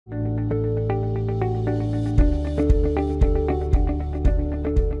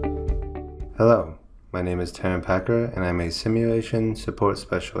Hello, my name is Taran Packer and I'm a Simulation Support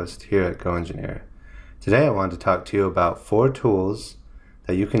Specialist here at GoEnginneer. Today I want to talk to you about 4 tools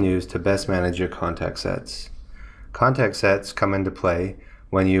that you can use to best manage your contact sets. Contact sets come into play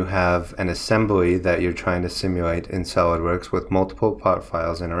when you have an assembly that you're trying to simulate in SOLIDWORKS with multiple part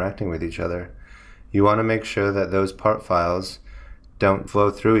files interacting with each other. You want to make sure that those part files don't flow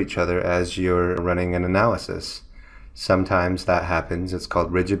through each other as you're running an analysis. Sometimes that happens. It's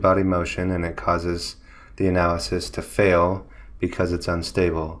called rigid body motion, and it causes the analysis to fail because it's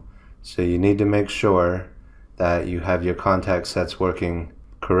unstable. So you need to make sure that you have your contact sets working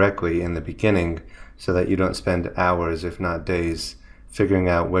correctly in the beginning so that you don't spend hours, if not days, figuring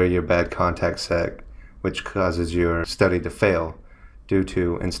out where your bad contact set, which causes your study to fail due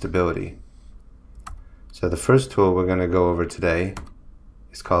to instability. So the first tool we're going to go over today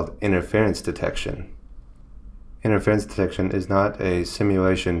is called interference detection. Interference detection is not a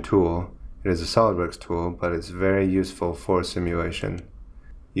simulation tool. It is a SOLIDWORKS tool, but it's very useful for simulation.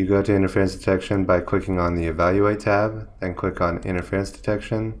 You go to interference detection by clicking on the Evaluate tab, then click on Interference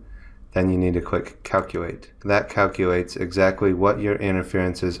Detection, then you need to click Calculate. That calculates exactly what your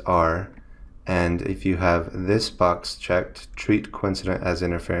interferences are, and if you have this box checked, Treat Coincident as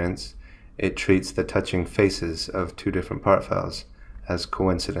Interference, it treats the touching faces of 2 different part files as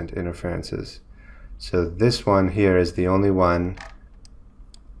coincident interferences. So this one here is the only one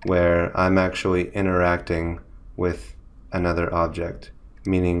where I'm actually interacting with another object,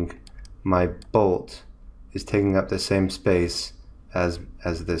 meaning my bolt is taking up the same space as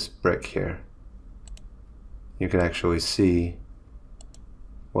this brick here. You can actually see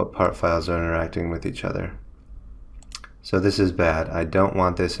what part files are interacting with each other. So this is bad. I don't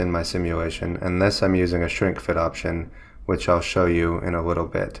want this in my simulation unless I'm using a shrink fit option, which I'll show you in a little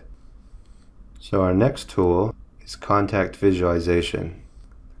bit. So our next tool is contact visualization.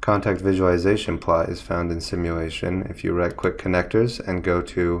 The contact visualization plot is found in simulation. If you right-click connectors and go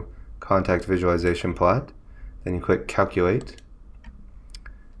to contact visualization plot, then you click calculate.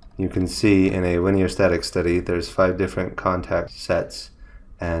 You can see in a linear static study there's 5 different contact sets,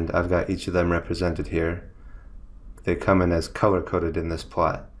 and I've got each of them represented here. They come in as color-coded in this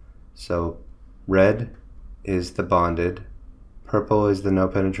plot. So red is the bonded, purple is the no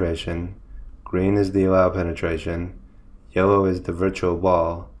penetration, green is the allow penetration, yellow is the virtual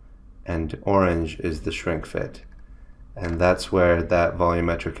wall, and orange is the shrink fit. And that's where that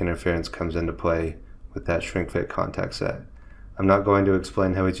volumetric interference comes into play with that shrink fit contact set. I'm not going to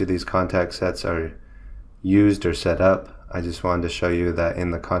explain how each of these contact sets are used or set up. I just wanted to show you that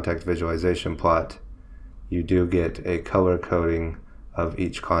in the contact visualization plot, you do get a color coding of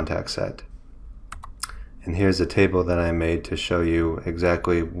each contact set. And here's a table that I made to show you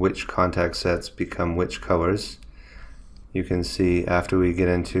exactly which contact sets become which colors. You can see after we get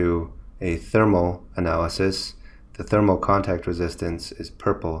into a thermal analysis, the thermal contact resistance is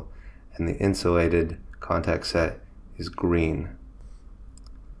purple and the insulated contact set is green.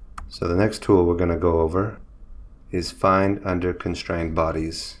 So the next tool we're going to go over is Find Under Constrained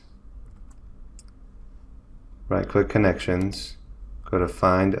Bodies. Right-click Connections, go to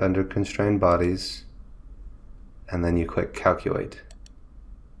Find Under Constrained Bodies, and then you click Calculate.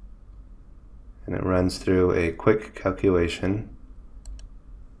 And it runs through a quick calculation.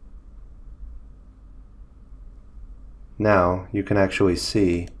 Now you can actually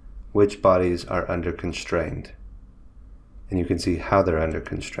see which bodies are under constrained. And you can see how they're under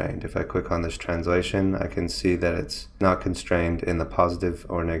constrained. If I click on this translation, I can see that it's not constrained in the positive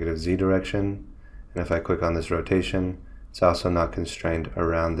or negative Z direction. And if I click on this rotation, it's also not constrained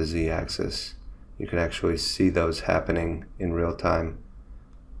around the Z axis. You can actually see those happening in real time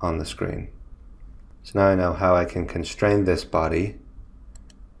on the screen. So now I know how I can constrain this body,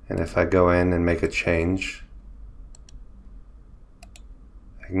 and if I go in and make a change,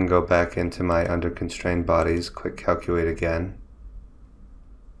 I can go back into my under constrained bodies, click calculate again,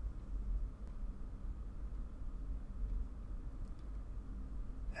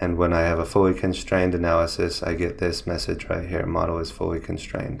 and when I have a fully constrained analysis, I get this message right here, model is fully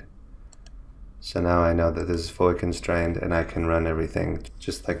constrained. So now I know that this is fully constrained and I can run everything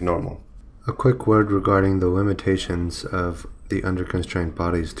just like normal. A quick word regarding the limitations of the Under Constrained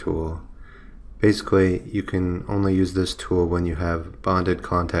Bodies tool. Basically, you can only use this tool when you have bonded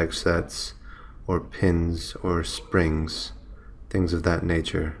contact sets or pins or springs, things of that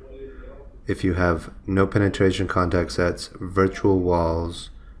nature. If you have no penetration contact sets, virtual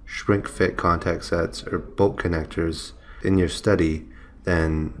walls, shrink fit contact sets, or bolt connectors in your study,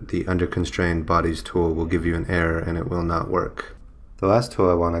 then the Under Constrained Bodies tool will give you an error and it will not work. The last tool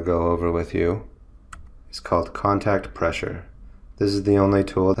I want to go over with you is called Contact Pressure. This is the only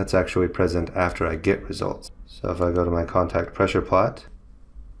tool that's actually present after I get results. So if I go to my contact pressure plot,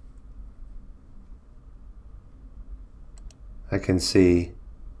 I can see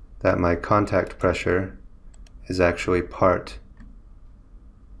that my contact pressure is actually part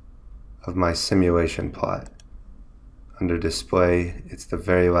of my simulation plot. Under display, it's the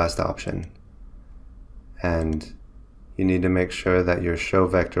very last option. And you need to make sure that your show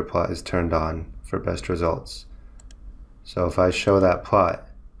vector plot is turned on for best results. So if I show that plot,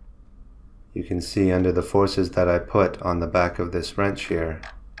 you can see under the forces that I put on the back of this wrench here,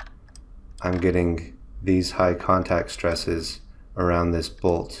 I'm getting these high contact stresses around this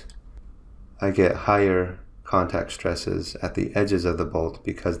bolt. I get higher contact stresses at the edges of the bolt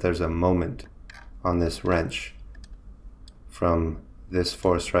because there's a moment on this wrench from this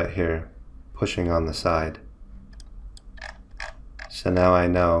force right here pushing on the side. So now I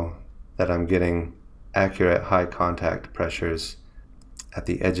know that I'm getting accurate high contact pressures at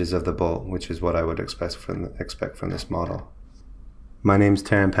the edges of the bolt, which is what I would expect from this model. My name's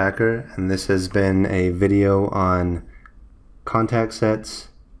Taran Packer, and this has been a video on contact sets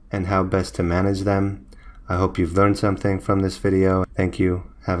and how best to manage them. I hope you've learned something from this video. Thank you.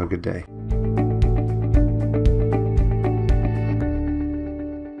 Have a good day.